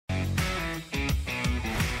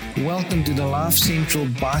Welcome to the Life Central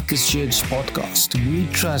Bikers Church podcast. We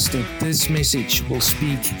trust that this message will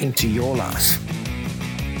speak into your life.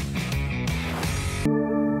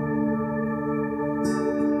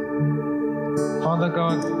 Father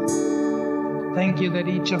God, thank you that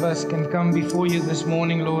each of us can come before you this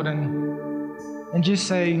morning, Lord, and just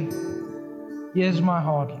say, here's my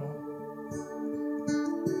heart, Lord.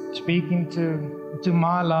 Speaking to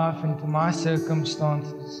my life and to my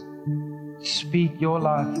circumstances. Speak your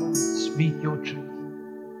life, Lord. Speak your truth.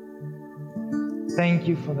 Thank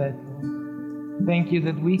you for that, Lord. Thank you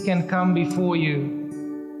that we can come before you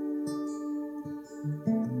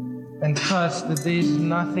and trust that there is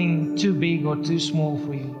nothing too big or too small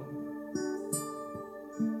for you,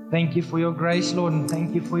 Lord. Thank you for your grace, Lord, and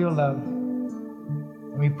thank you for your love.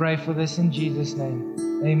 And we pray for this in Jesus' name.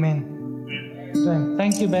 Amen.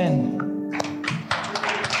 Thank you, Ben.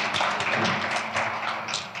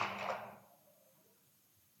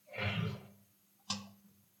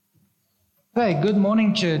 Hey, good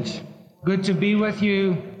morning, church. Good to be with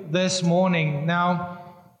you this morning. Now,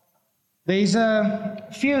 there's a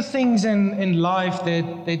few things in life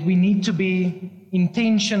that we need to be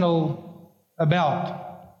intentional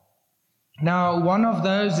about. Now, one of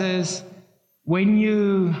those is when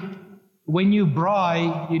you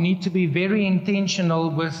braai, you need to be very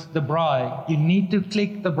intentional with the braai. You need to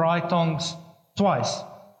click the braai tongs twice.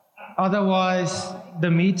 Otherwise,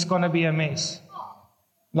 the meat's going to be a mess.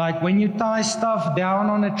 Like when you tie stuff down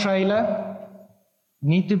on a trailer, you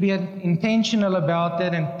need to be intentional about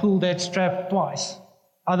that and pull that strap twice.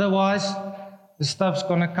 Otherwise, the stuff's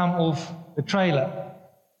going to come off the trailer.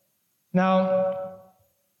 Now,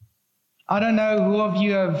 I don't know who of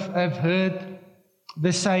you have heard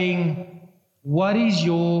the saying, what is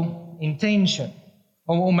your intention?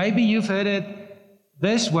 Or maybe you've heard it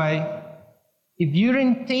this way, if you're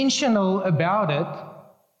intentional about it,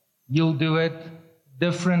 you'll do it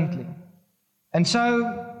differently. And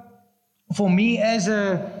so, for me as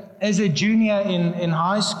a junior in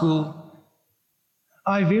high school,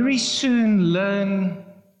 I very soon learned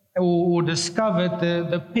or discovered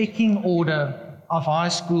the pecking order of high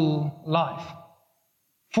school life.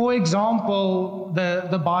 For example,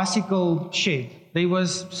 the bicycle shed. There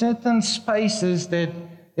was certain spaces that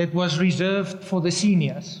was reserved for the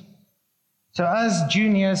seniors. So as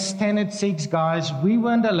juniors, standard 6 guys, we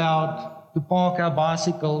weren't allowed to park our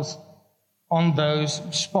bicycles on those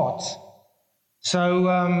spots. So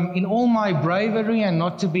in all my bravery and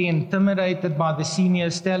not to be intimidated by the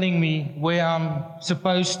seniors telling me where I'm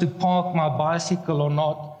supposed to park my bicycle or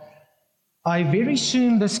not, I very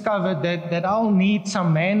soon discovered that I'll need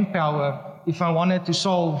some manpower if I wanted to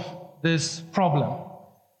solve this problem.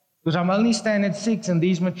 Because I'm only standard 6 and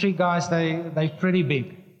these matric guys, they're pretty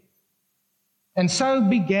big. And so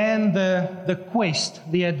began the quest,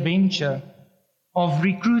 the adventure of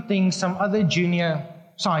recruiting some other junior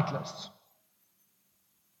cyclists.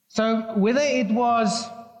 So whether it was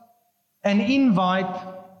an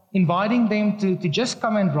inviting them to just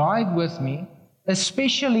come and ride with me,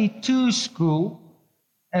 especially to school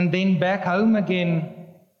and then back home again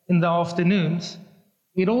in the afternoons,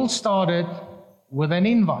 it all started with an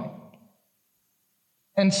invite.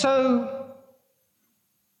 And so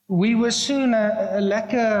we were soon a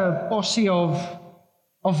lekker posse of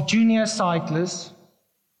junior cyclists,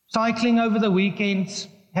 cycling over the weekends,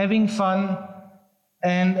 having fun,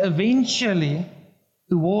 and eventually,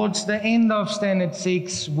 towards the end of Standard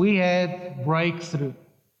 6, we had breakthrough.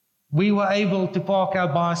 We were able to park our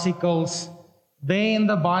bicycles there in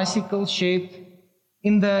the bicycle shed,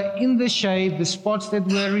 in the shade, the spots that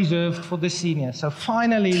were reserved for the seniors. So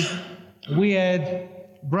finally, we had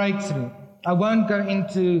breakthrough. I won't go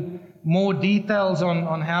into more details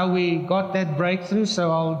on how we got that breakthrough, so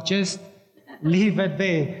I'll just leave it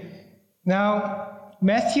there. Now,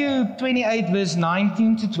 Matthew 28 verse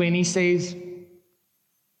 19 to 20 says,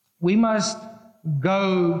 we must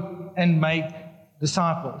go and make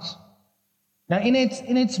disciples. Now, in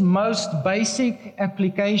its most basic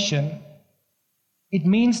application, it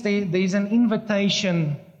means there's an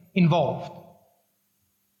invitation involved.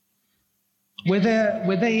 Whether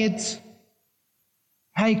it's,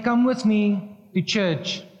 hey, come with me to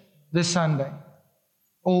church this Sunday.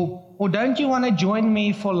 Or don't you want to join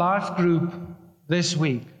me for life group this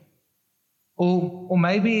week? Or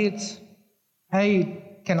maybe it's,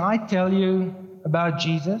 hey, can I tell you about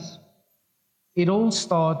Jesus? It all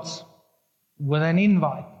starts with an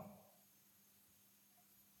invite.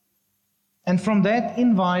 And from that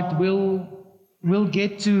invite, we'll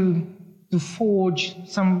get to forge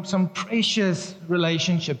some precious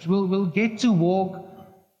relationships. We'll get to walk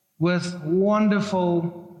with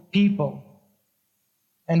wonderful people.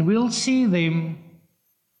 And we'll see them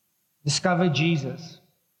discover Jesus.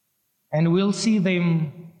 And we'll see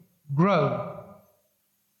them grow.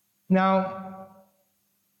 Now,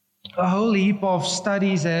 a whole heap of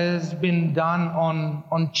studies has been done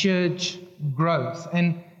on church growth.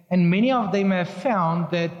 And many of them have found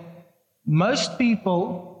that most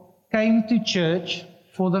people came to church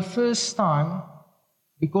for the first time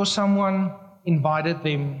because someone invited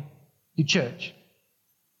them to church.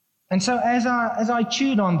 And so as I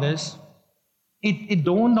chewed on this, it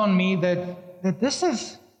dawned on me that this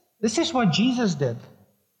is what Jesus did.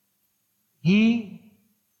 He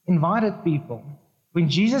invited people. When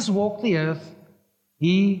Jesus walked the earth,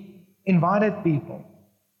 He invited people.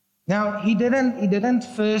 Now, He didn't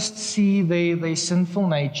first see their sinful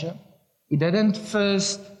nature. He didn't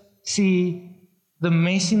first see the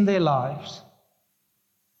mess in their lives.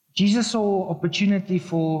 Jesus saw opportunity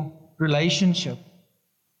for relationship.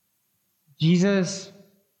 Jesus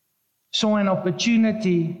saw an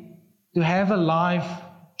opportunity to have a life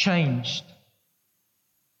changed.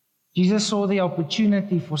 Jesus saw the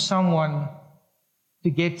opportunity for someone to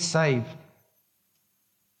get saved.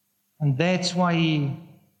 And that's why He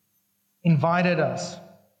invited us.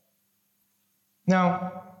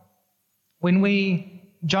 Now, when we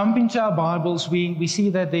jump into our Bibles, we see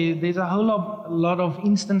that there's a whole lot of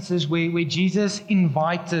instances where Jesus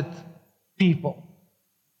invited people.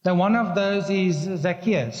 Now, one of those is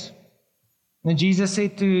Zacchaeus. And Jesus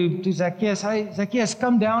said to Zacchaeus, "Hey, Zacchaeus,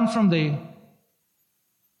 come down from there.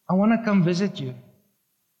 I want to come visit you."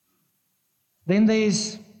 Then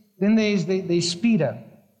there's Peter.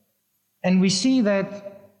 And we see that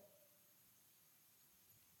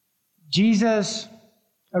Jesus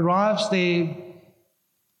arrives there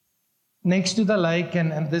next to the lake,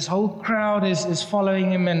 and this whole crowd is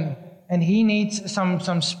following him, and he needs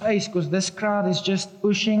some space because this crowd is just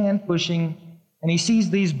pushing and pushing, and he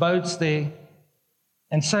sees these boats there.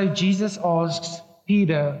 And so Jesus asks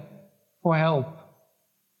Peter for help.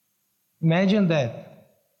 Imagine that.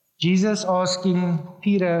 Jesus asking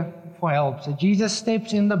Peter for help. So Jesus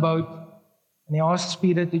steps in the boat and he asks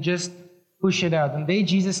Peter to just push it out. And there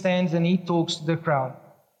Jesus stands and he talks to the crowd.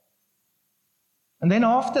 And then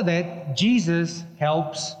after that, Jesus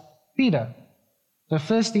helps Peter. So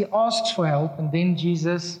first he asks for help, and then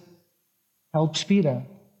Jesus helps Peter.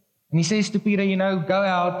 And he says to Peter, go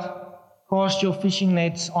out, cast your fishing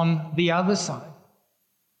nets on the other side.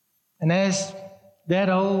 And as that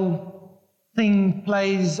whole thing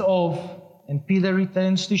plays off and Peter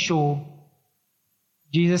returns to shore,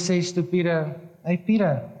 Jesus says to Peter, "Hey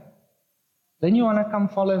Peter, then you want to come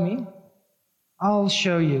follow me? I'll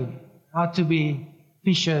show you how to be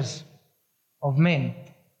fishers of men."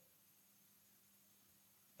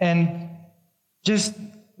 And just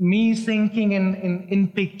me thinking in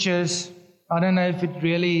pictures, I don't know if it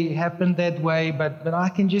really happened that way, but I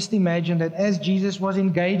can just imagine that as Jesus was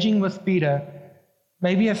engaging with Peter,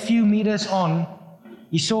 maybe a few meters on,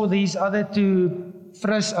 he saw these other two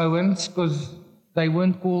Fris Owens, because they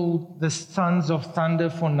weren't called the sons of thunder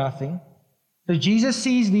for nothing. So Jesus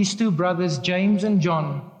sees these two brothers, James and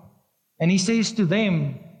John, and he says to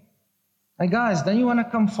them, "Hey guys, don't you want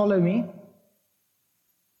to come follow me?"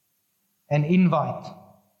 And invite.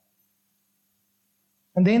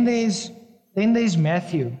 And then there's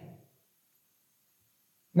Matthew.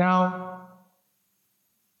 Now,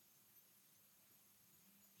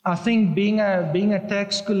 I think being a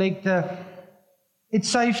tax collector, it's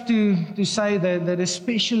safe to say that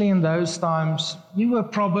especially in those times, you were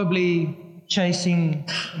probably chasing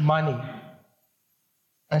money.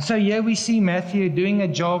 And so here we see Matthew doing a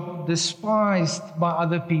job despised by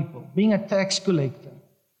other people, being a tax collector.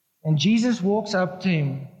 And Jesus walks up to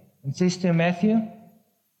him and says to him, "Matthew,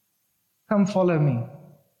 come follow me."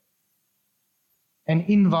 And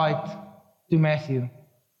invite to Matthew.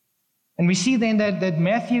 And we see then that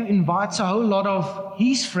Matthew invites a whole lot of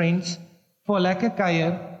his friends for a lekker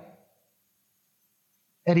kuier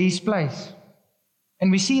at his place.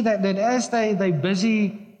 And we see that as they're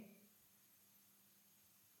busy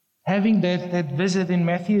having that visit in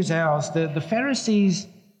Matthew's house, the Pharisees,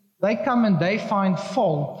 they come and they find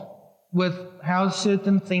fault with how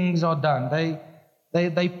certain things are done.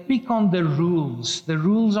 They pick on the rules. The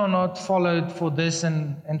rules are not followed for this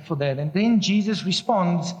and for that. And then Jesus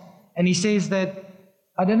responds and he says that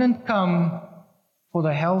I didn't come for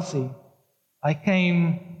the healthy. I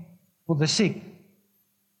came for the sick.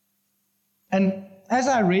 And as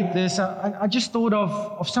I read this, I just thought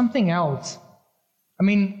of something else. I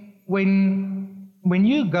mean, when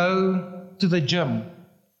you go to the gym,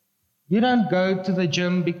 you don't go to the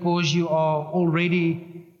gym because you are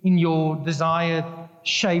already in your desired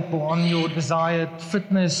shape or on your desired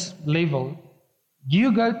fitness level, do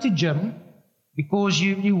you go to gym because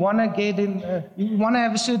you want to get in, you want to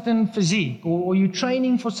have a certain physique, or you're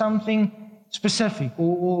training for something specific,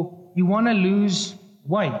 or you want to lose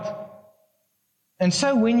weight? And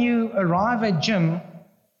so when you arrive at gym,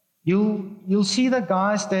 you'll see the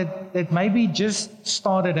guys that maybe just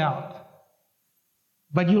started out.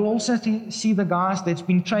 But you'll also see the guys that's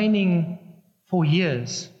been training for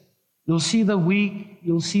years. You'll see the weak,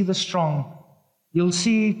 you'll see the strong. You'll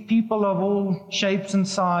see people of all shapes and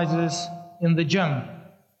sizes in the gym.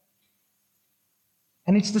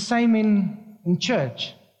 And it's the same in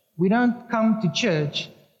church. We don't come to church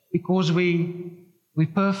because we're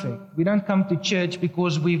perfect. We don't come to church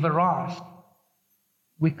because we've arrived.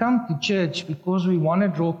 We come to church because we want to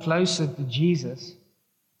draw closer to Jesus.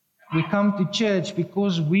 We come to church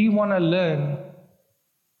because we want to learn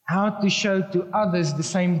how to show to others the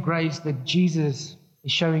same grace that Jesus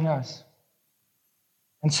is showing us.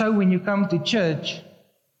 And so when you come to church,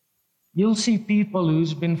 you'll see people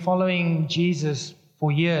who's been following Jesus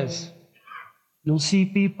for years. You'll see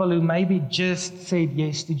people who maybe just said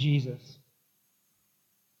yes to Jesus.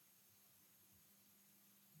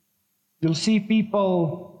 You'll see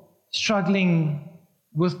people struggling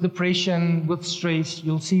with depression, with stress.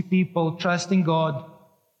 You'll see people trusting God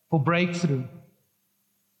for breakthrough.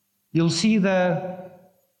 You'll see the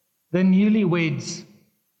newlyweds.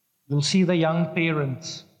 You'll see the young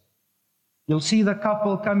parents. You'll see the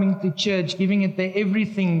couple coming to church, giving it their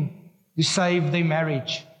everything to save their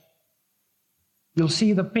marriage. You'll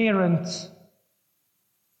see the parents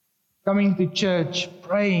coming to church,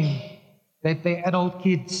 praying that their adult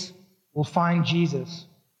kids will find Jesus.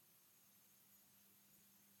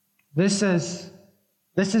 This is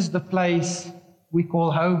the place we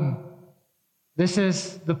call home. This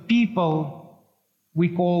is the people we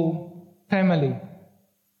call family.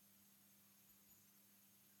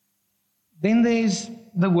 Then there's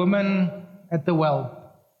the woman at the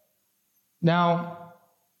well. Now,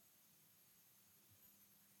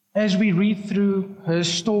 as we read through her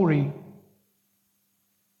story,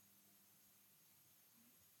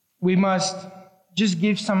 we must just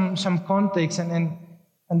give some context, and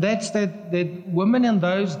that's that women in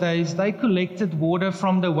those days, they collected water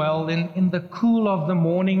from the well in the cool of the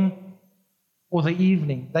morning or the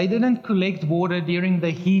evening. They didn't collect water during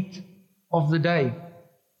the heat of the day.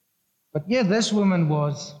 But yeah, this woman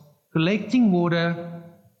was collecting water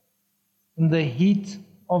in the heat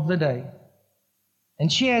of the day.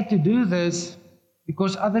 And she had to do this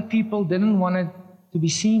because other people didn't want it to be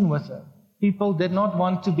seen with her. People did not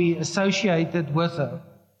want to be associated with her.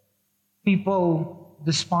 People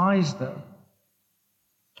despised her.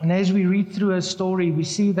 And as we read through her story, we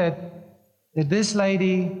see that this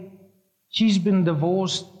lady, she's been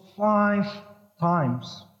divorced 5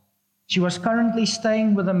 times. She was currently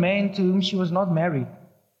staying with a man to whom she was not married.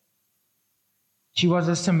 She was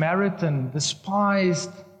a Samaritan,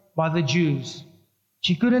 despised by the Jews.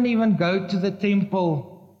 She couldn't even go to the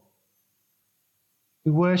temple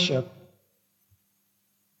to worship.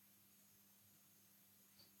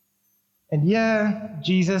 And here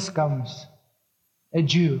Jesus comes, a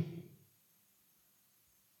Jew.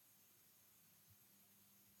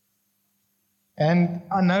 And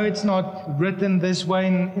I know it's not written this way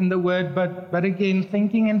in the word, but again,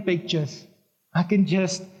 thinking in pictures, I can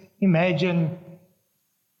just imagine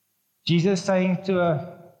Jesus saying to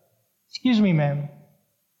her, "Excuse me, ma'am,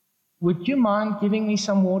 would you mind giving me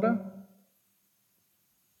some water?"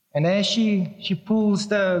 And as she pulls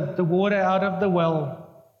the water out of the well,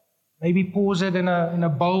 maybe pours it in a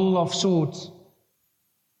bowl of sorts.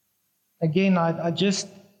 Again, I just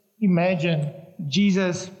imagine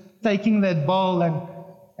Jesus taking that bowl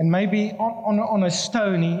and maybe on a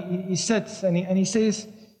stone he sits and he says,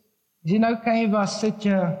 "Is it okay if I sit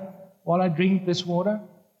here while I drink this water?"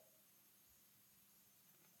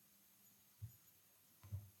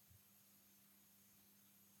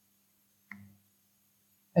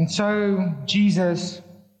 And so Jesus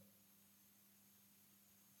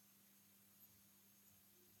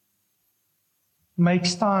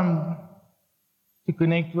makes time to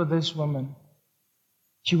connect with this woman.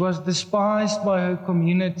 She was despised by her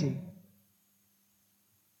community.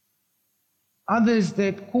 Others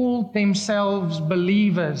that called themselves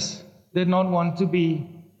believers did not want to be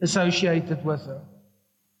associated with her.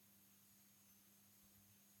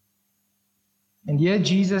 And here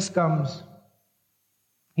Jesus comes.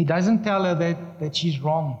 He doesn't tell her that she's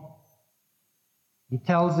wrong. He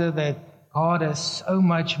tells her that God has so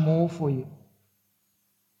much more for you.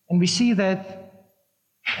 And we see that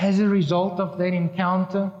as a result of that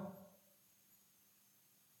encounter,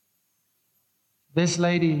 this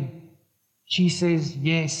lady, she says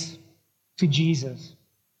yes to Jesus.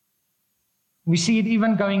 We see it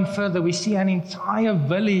even going further. We see an entire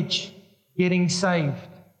village getting saved.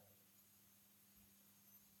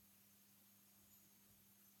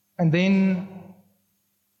 And then,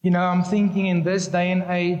 I'm thinking in this day and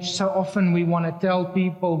age, so often we want to tell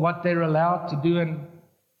people what they're allowed to do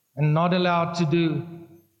and not allowed to do.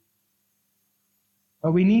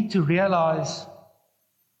 But we need to realize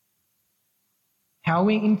how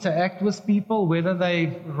we interact with people, whether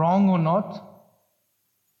they're wrong or not,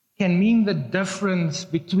 can mean the difference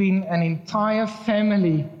between an entire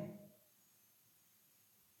family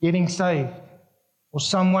getting saved or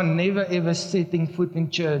someone never ever setting foot in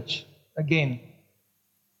church again.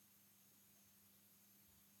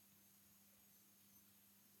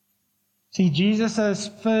 See, Jesus'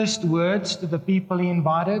 first words to the people he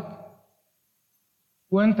invited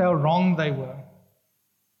weren't how wrong they were.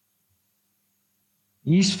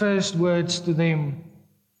 His first words to them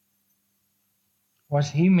was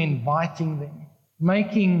him inviting them,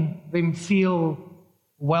 making them feel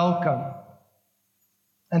welcome.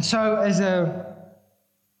 And so as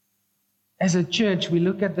a church, we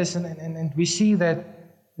look at this and we see that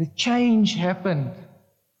the change happened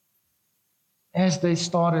as they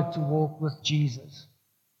started to walk with Jesus.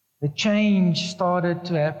 The change started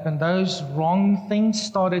to happen. Those wrong things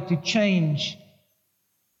started to change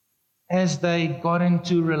as they got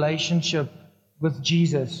into relationship with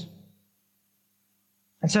Jesus.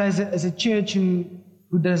 And so as a church who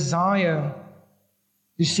desire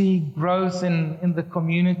to see growth in the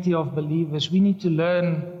community of believers, we need to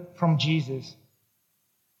learn from Jesus.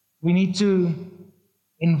 We need to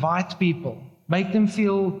invite people, make them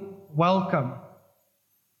feel welcome,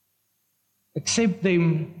 accept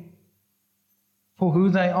them for who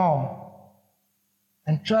they are,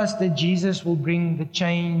 and trust that Jesus will bring the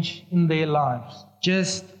change in their lives,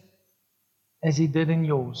 just as he did in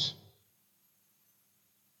yours.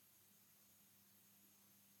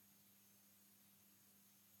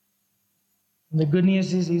 And the good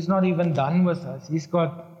news is he's not even done with us. He's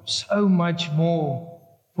got so much more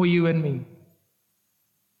for you and me.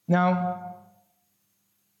 Now,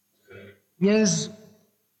 here's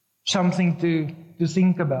something to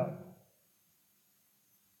think about.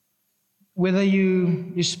 Whether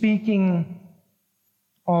you're speaking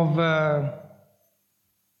of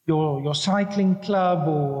your cycling club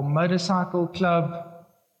or motorcycle club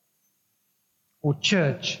or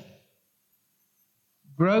church,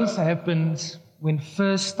 growth happens when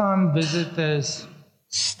first-time visitors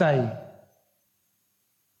stay.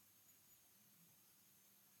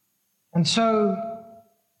 And so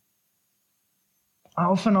I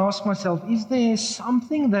often ask myself, is there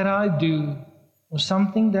something that I do or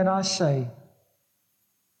something that I say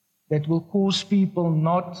that will cause people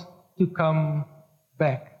not to come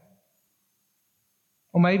back?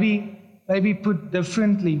 Or maybe put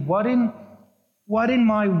differently, what in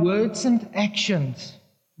my words and actions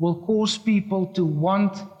will cause people to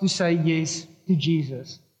want to say yes to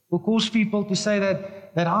Jesus? Will cause people to say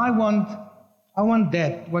that I want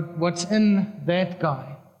that, what's in that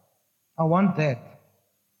guy. I want that.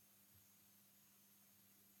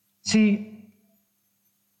 See,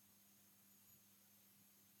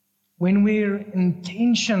 when we're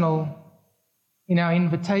intentional in our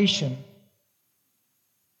invitation,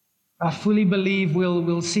 I fully believe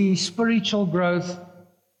we'll see spiritual growth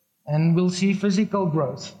and we'll see physical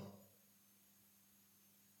growth.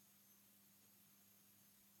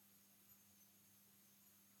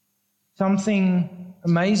 Something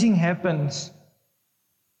amazing happens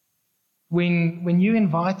when you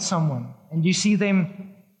invite someone and you see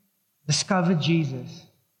them discover Jesus.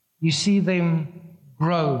 You see them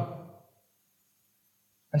grow.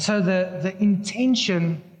 And so the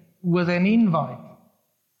intention with an invite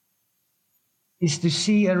is to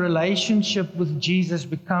see a relationship with Jesus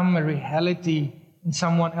become a reality in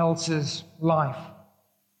someone else's life.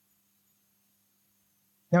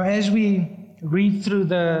 Now, as we read through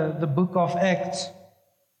the book of Acts,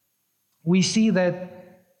 we see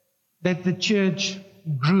that the church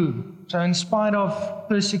grew. So in spite of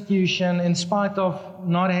persecution, in spite of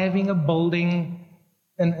not having a building,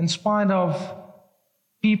 and in spite of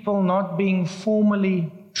people not being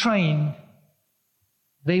formally trained,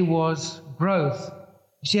 there was growth.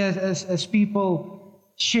 You see, as people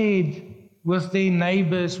shared with their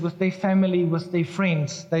neighbors, with their family, with their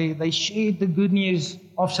friends, they shared the good news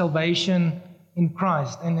of salvation in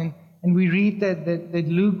Christ. And we read that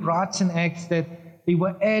Luke writes in Acts that they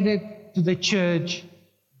were added to the church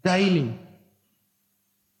daily.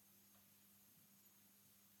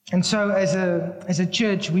 And so as a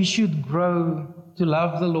church, we should grow to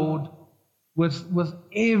love the Lord with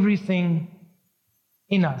everything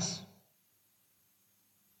in us.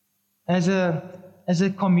 As a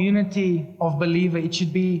community of believers, it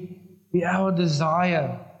should be our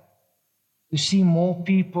desire to see more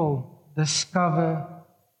people discover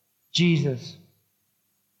Jesus.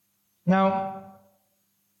 Now,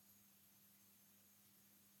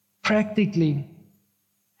 practically,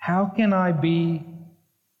 how can I be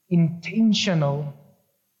intentional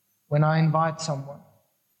when I invite someone?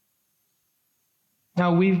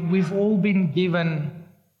 Now, we've all been given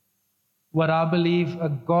what I believe a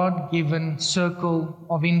God-given circle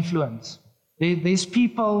of influence. There's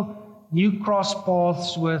people you cross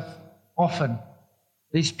paths with often.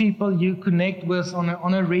 There's people you connect with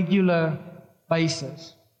on a regular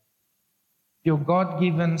basis. Your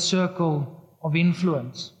God-given circle of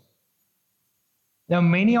influence. Now,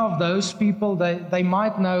 many of those people, they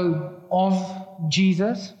might know of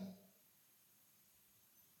Jesus,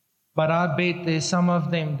 but I bet there's some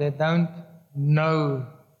of them that don't know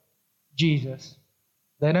Jesus.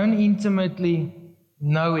 They don't intimately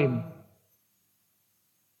know Him.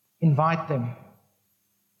 Invite them.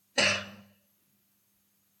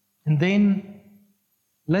 And then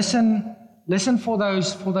listen for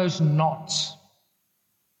those nots.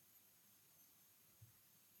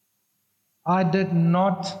 I did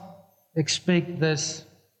not expect this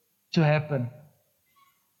to happen.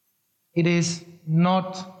 It is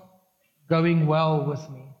not going well with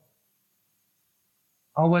me.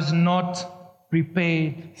 I was not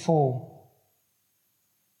prepared for.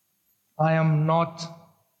 I am not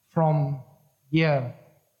from here.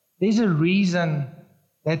 There's a reason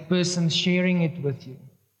that person's sharing it with you.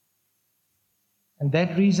 And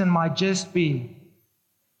that reason might just be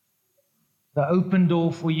the open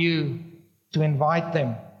door for you to invite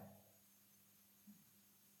them.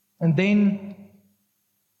 And then,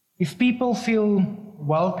 if people feel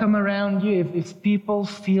welcome around you, if people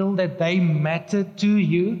feel that they matter to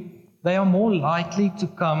you, they are more likely to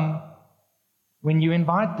come when you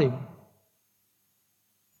invite them.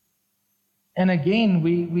 And again,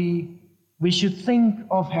 we should think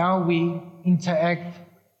of how we interact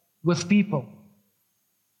with people.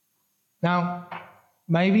 Now,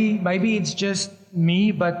 maybe it's just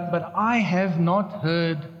me, but I have not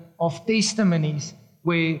heard of testimonies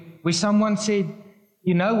where someone said,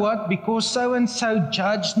 you know what, because so-and-so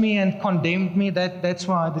judged me and condemned me, that's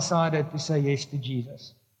why I decided to say yes to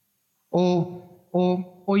Jesus. Or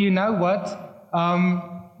you know what,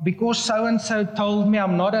 because so-and-so told me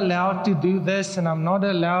I'm not allowed to do this and I'm not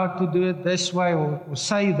allowed to do it this way or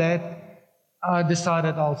say that, I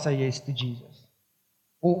decided I'll say yes to Jesus.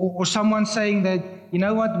 Or someone saying that, you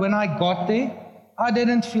know what, when I got there, I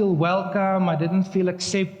didn't feel welcome, I didn't feel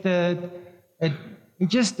accepted, it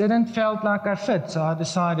just didn't felt like I fit, so I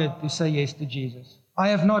decided to say yes to Jesus. I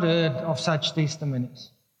have not heard of such testimonies.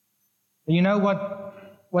 But you know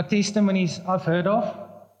what testimonies I've heard of?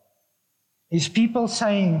 Is people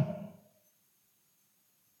saying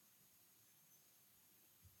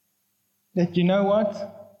that, you know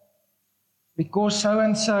what, because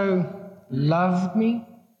so-and-so loved me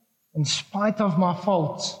in spite of my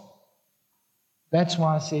faults, that's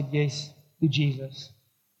why I said yes to Jesus.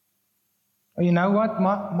 Or you know what,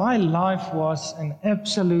 my life was an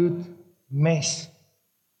absolute mess.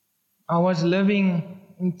 I was living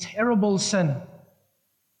in terrible sin.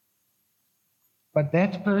 But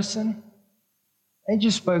that person, they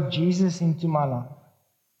just spoke Jesus into my life.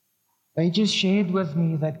 They just shared with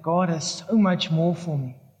me that God has so much more for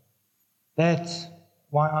me. That's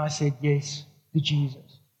why I said yes to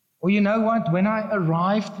Jesus. Or you know what? When I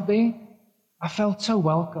arrived there, I felt so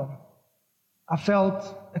welcome. I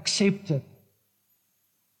felt accepted.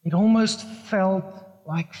 It almost felt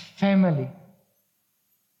like family.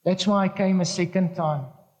 That's why I came a second time,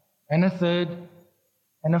 and a third,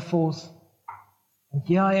 and a fourth. And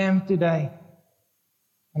here I am today.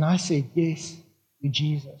 And I said yes to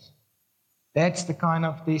Jesus. That's the kind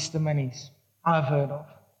of testimonies I've heard of.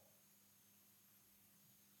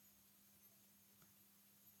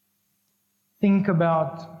 Think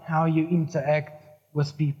about how you interact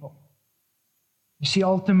with people. You see,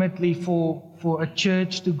 ultimately for a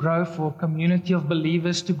church to grow, for a community of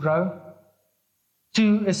believers to grow,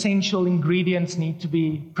 two essential ingredients need to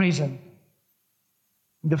be present.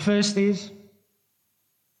 The first is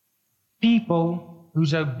people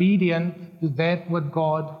who's obedient to that what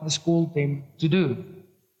God has called them to do.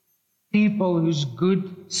 People who's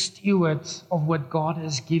good stewards of what God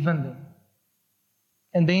has given them.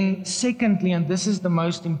 And then secondly, and this is the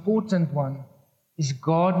most important one, is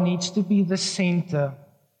God needs to be the center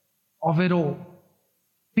of it all.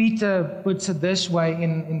 Peter puts it this way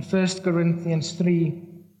in 1 Corinthians 3,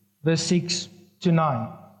 verse 6 to 9.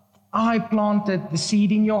 I planted the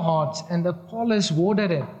seed in your hearts, and Apollos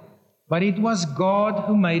watered it, but it was God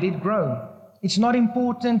who made it grow. It's not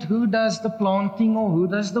important who does the planting or who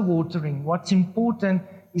does the watering. What's important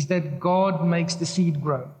is that God makes the seed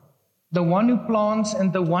grow. The one who plants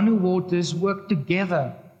and the one who waters work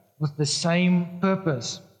together with the same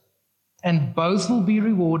purpose, and both will be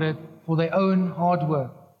rewarded for their own hard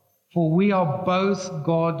work. For we are both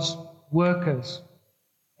God's workers,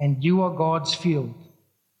 and you are God's field.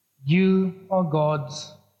 You are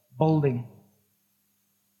God's building.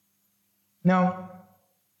 Now,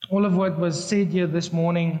 all of what was said here this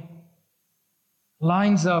morning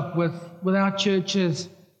lines up with our church's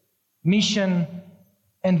mission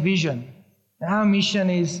and vision. Our mission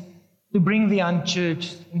is to bring the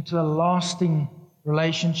unchurched into a lasting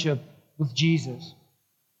relationship with Jesus.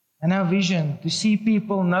 And our vision, to see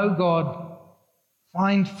people know God,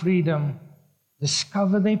 find freedom,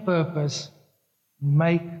 discover their purpose,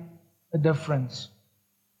 make a difference.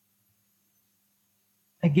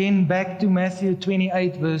 Again, back to Matthew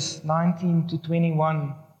 28, verse 19 to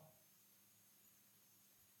 21.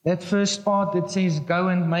 That first part that says, go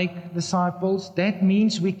and make disciples, that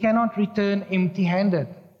means we cannot return empty-handed.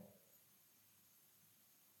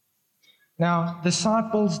 Now,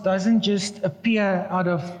 disciples doesn't just appear out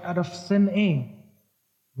of thin air.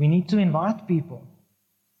 We need to invite people.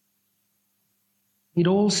 It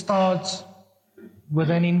all starts with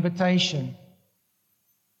an invitation.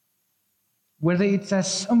 Whether it's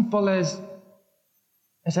as simple as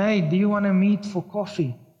hey, do you want to meet for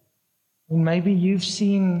coffee? And maybe you've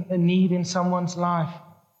seen a need in someone's life.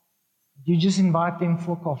 You just invite them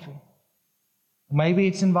for coffee. Maybe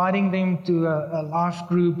it's inviting them to a life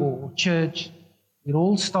group or church. It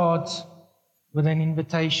all starts with an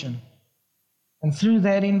invitation. And through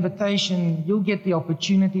that invitation, you'll get the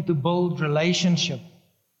opportunity to build relationship.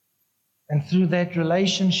 And through that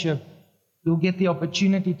relationship, you'll get the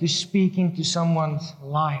opportunity to speak into someone's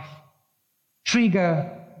life.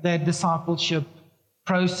 Trigger that discipleship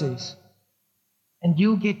process. And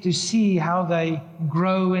you'll get to see how they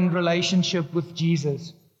grow in relationship with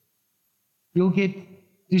Jesus. You'll get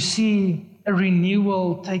to see a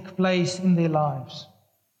renewal take place in their lives.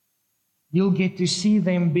 You'll get to see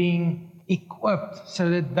them being equipped so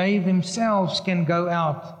that they themselves can go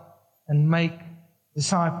out and make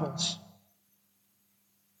disciples.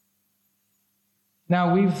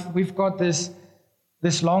 Now we've got this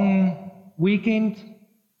long weekend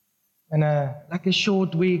and a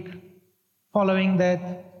short week following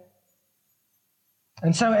that.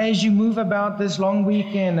 And so as you move about this long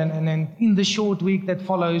weekend and then in the short week that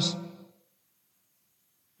follows,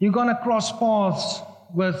 you're going to cross paths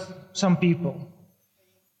with some people.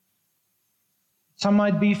 Some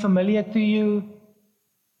might be familiar to you,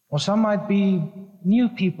 or some might be new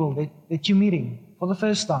people that you're meeting for the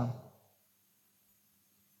first time.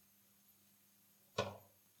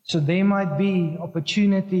 So there might be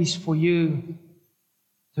opportunities for you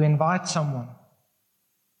to invite someone.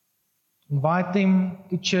 Invite them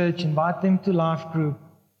to church, invite them to life group,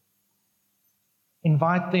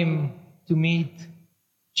 invite them to meet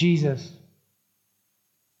Jesus.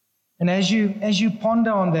 And as you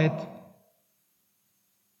ponder on that,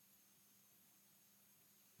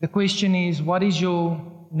 the question is, what is your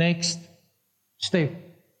next step?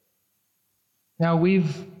 Now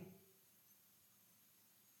we've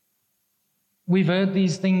heard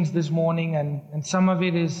these things this morning, and some of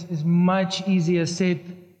it is much easier said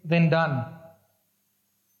than done.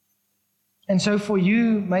 And so for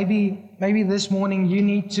you, maybe this morning you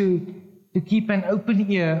need to keep an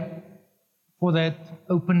open ear for that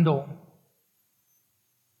open door.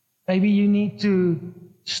 Maybe you need to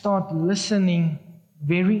start listening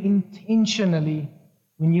very intentionally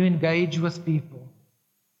when you engage with people.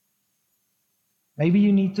 Maybe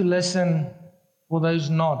you need to listen for those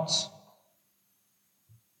nods.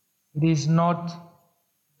 It is not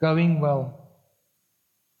going well.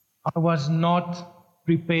 I was not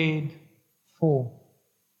prepared for.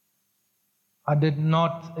 I did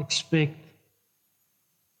not expect.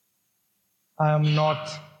 I am not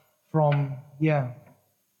from here.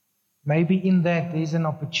 Maybe in that there's an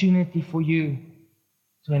opportunity for you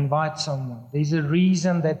to invite someone. There's a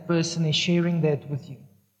reason that person is sharing that with you.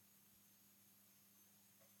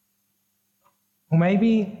 Or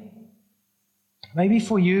maybe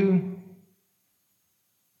for you,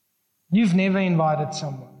 you've never invited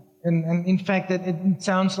someone. And in fact, it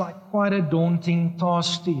sounds like quite a daunting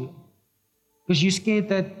task to you. Because you're scared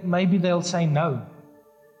that maybe they'll say no.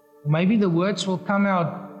 Maybe the words will come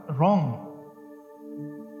out wrong.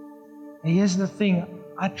 And here's the thing.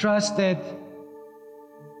 I trust that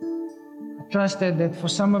trust that for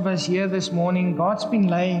some of us here this morning, God's been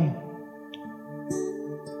laying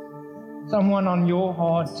someone on your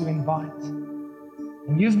heart to invite.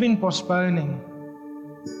 And you've been postponing,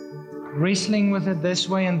 wrestling with it this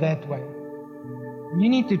way and that way. You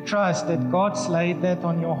need to trust that God's laid that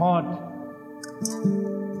on your heart.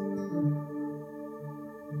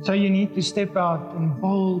 So you need to step out in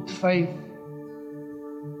bold faith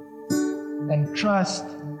and trust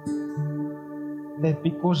that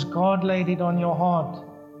because God laid it on your heart,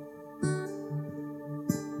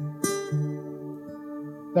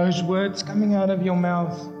 those words coming out of your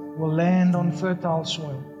mouth will land on fertile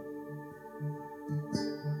soil.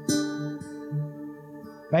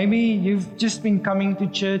 Maybe you've just been coming to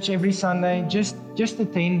church every Sunday, just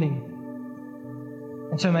attending.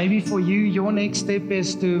 And so maybe for you, your next step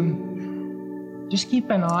is to just keep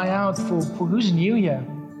an eye out for who's new here.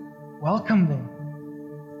 Welcome them.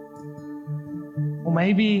 Or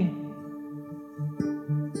maybe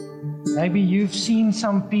you've seen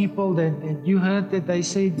some people that you heard that they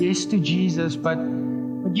said yes to Jesus, but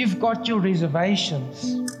you've got your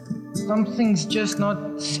reservations. Something's just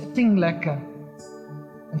not sitting lekker.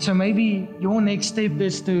 And so maybe your next step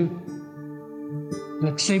is to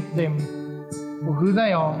accept them for who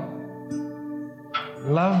they are,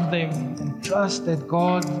 love them, and trust that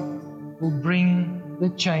God will bring the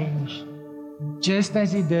change, just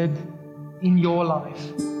as He did in your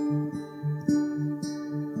life.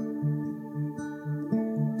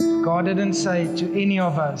 God didn't say to any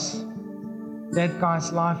of us, that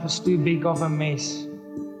guy's life is too big of a mess,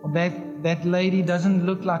 or that lady doesn't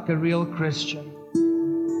look like a real Christian.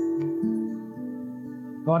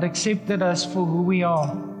 God accepted us for who we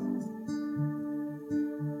are.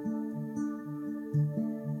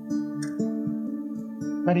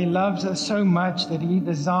 But He loves us so much that He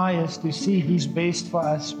desires to see His best for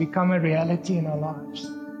us become a reality in our lives.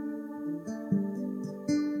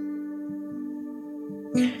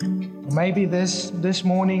 Maybe this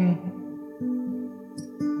morning,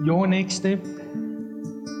 your next step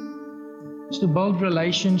is to build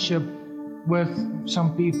relationship with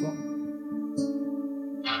some people.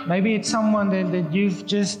 Maybe it's someone that you've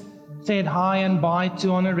just said hi and bye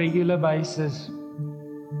to on a regular basis.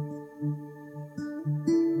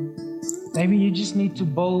 Maybe you just need to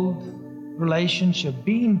build relationship.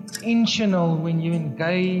 Be intentional when you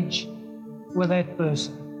engage with that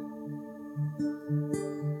person.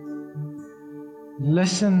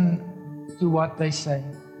 Listen to what they say.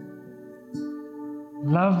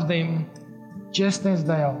 Love them just as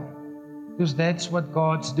they are, because that's what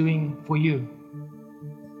God's doing for you.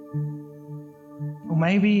 Or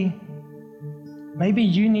maybe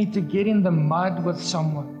you need to get in the mud with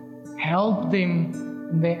someone. Help them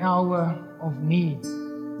in their hour of need.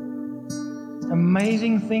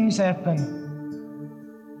 Amazing things happen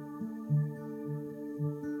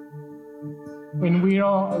when we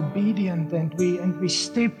are obedient and we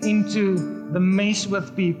step into the mess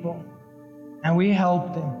with people and we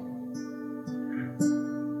help them.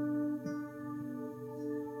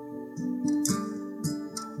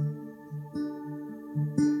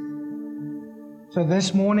 So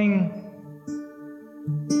this morning,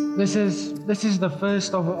 this is the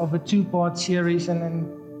first of a two-part series, and then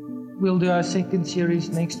we'll do our second series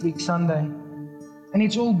next week, Sunday. And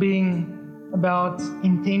it's all being about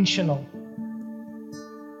intentional.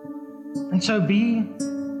 And so be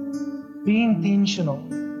intentional.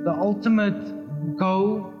 The ultimate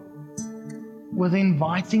goal with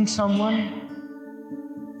inviting someone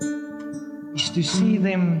is to see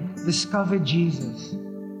them discover Jesus,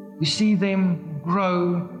 to see them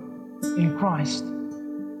grow in Christ.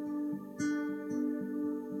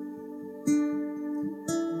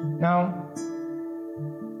 Now,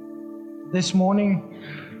 this morning,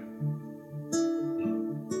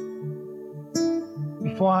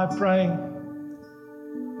 before I pray,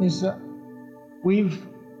 is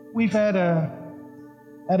we've had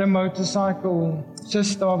a motorcycle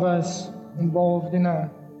sister of us involved in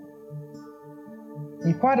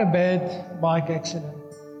quite a bad bike accident.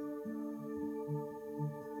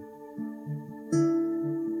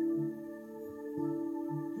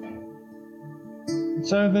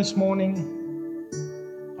 So this morning,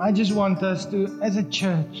 I just want us to, as a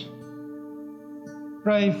church,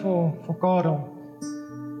 pray for Carl.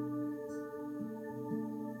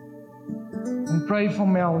 And pray for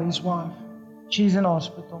Mel, his wife. She's in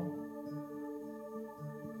hospital.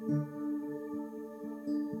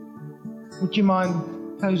 Would you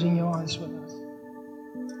mind closing your eyes with us?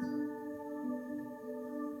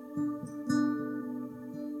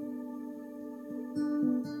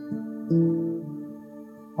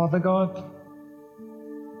 Father God,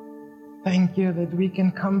 Thank you that we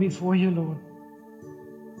can come before you, Lord.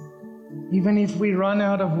 Even if we run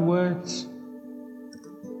out of words,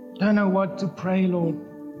 don't know what to pray, Lord.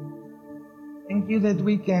 Thank you that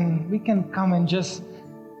we can come and just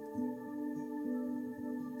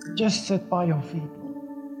sit by your feet, Lord.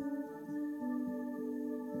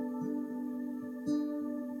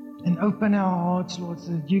 And open our hearts, Lord,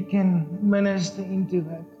 so that you can minister into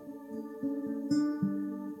that.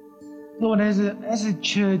 Lord, as a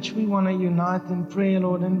church, we want to unite in prayer,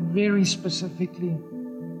 Lord, and very specifically,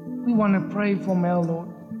 we want to pray for Mel, Lord.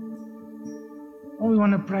 And we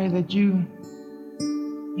want to pray that you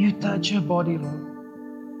touch her body, Lord.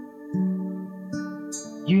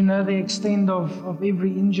 You know the extent of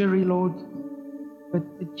every injury, Lord, but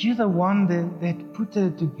you're the one that put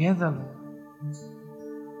her together, Lord.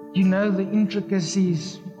 You know the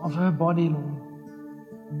intricacies of her body, Lord.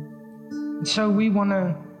 And so we want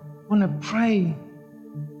to pray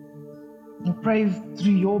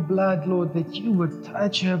through your blood, Lord, that you would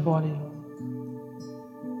touch her body, Lord.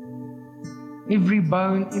 Every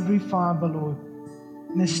bone, every fiber, Lord,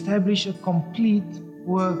 and establish a complete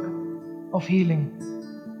work of healing.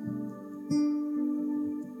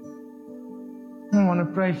 I want to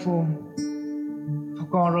pray for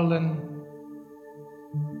Carl, and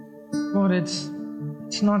Lord, it's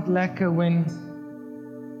not lacquer when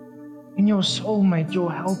your soulmate,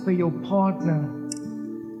 your helper, your partner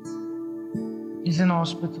is in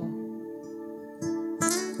hospital.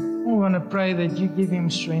 I want to pray that you give him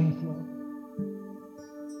strength, Lord.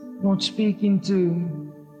 Lord, speak into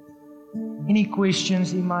any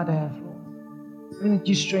questions he might have, Lord. Pray that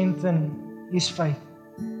you strengthen his faith.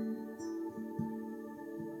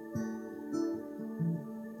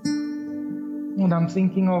 And I'm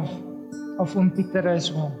thinking of Peter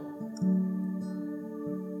as well.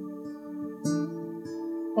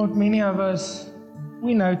 Lord, many of us,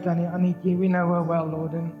 we know Aniki, we know her well,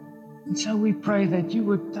 Lord, and so we pray that you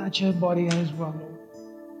would touch her body as well, Lord.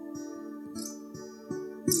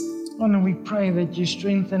 Lord, and we pray that you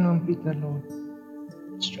strengthen Peter, Lord.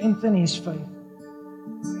 Strengthen his faith.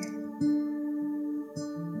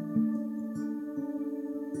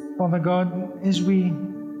 Father God, as we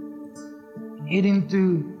head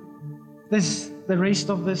into the rest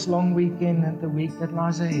of this long weekend and the week that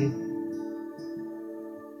lies ahead,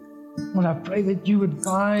 Lord, I pray that you would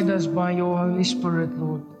guide us by your Holy Spirit,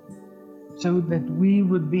 Lord, so that we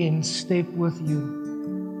would be in step with you.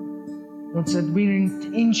 Lord, so that we're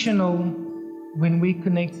intentional when we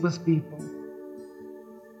connect with people.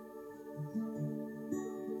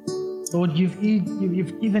 Lord, you've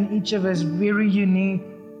given each of us very unique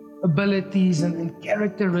abilities and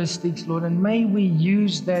characteristics, Lord, and may we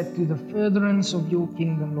use that to the furtherance of your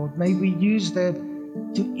kingdom, Lord. May we use that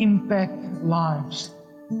to impact lives,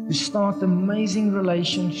 to start amazing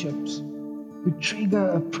relationships, to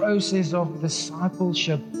trigger a process of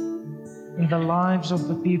discipleship in the lives of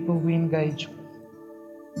the people we engage with.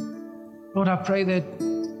 Lord, I pray that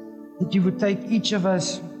you would take each of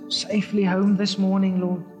us safely home this morning,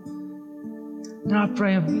 Lord. And I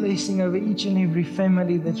pray a blessing over each and every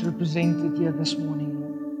family that's represented here this morning,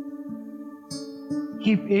 Lord.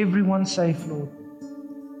 Keep everyone safe, Lord.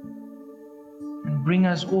 And bring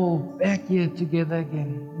us all back here together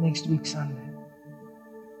again next week, Sunday.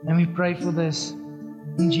 And we pray for this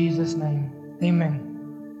in Jesus' name. Amen.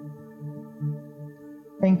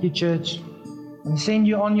 Thank you, church. And send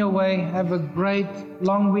you on your way. Have a great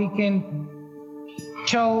long weekend.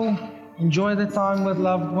 Chill. Enjoy the time with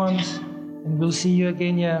loved ones. And we'll see you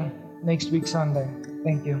again here next week, Sunday.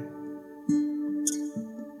 Thank you.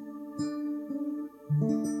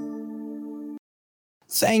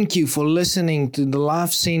 Thank you for listening to the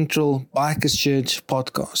Life Central Bikers Church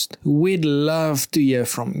podcast. We'd love to hear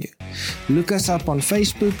from you. Look us up on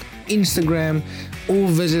Facebook, Instagram, or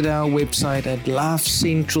visit our website at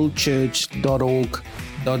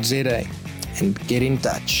lifecentralchurch.org.za and get in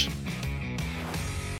touch.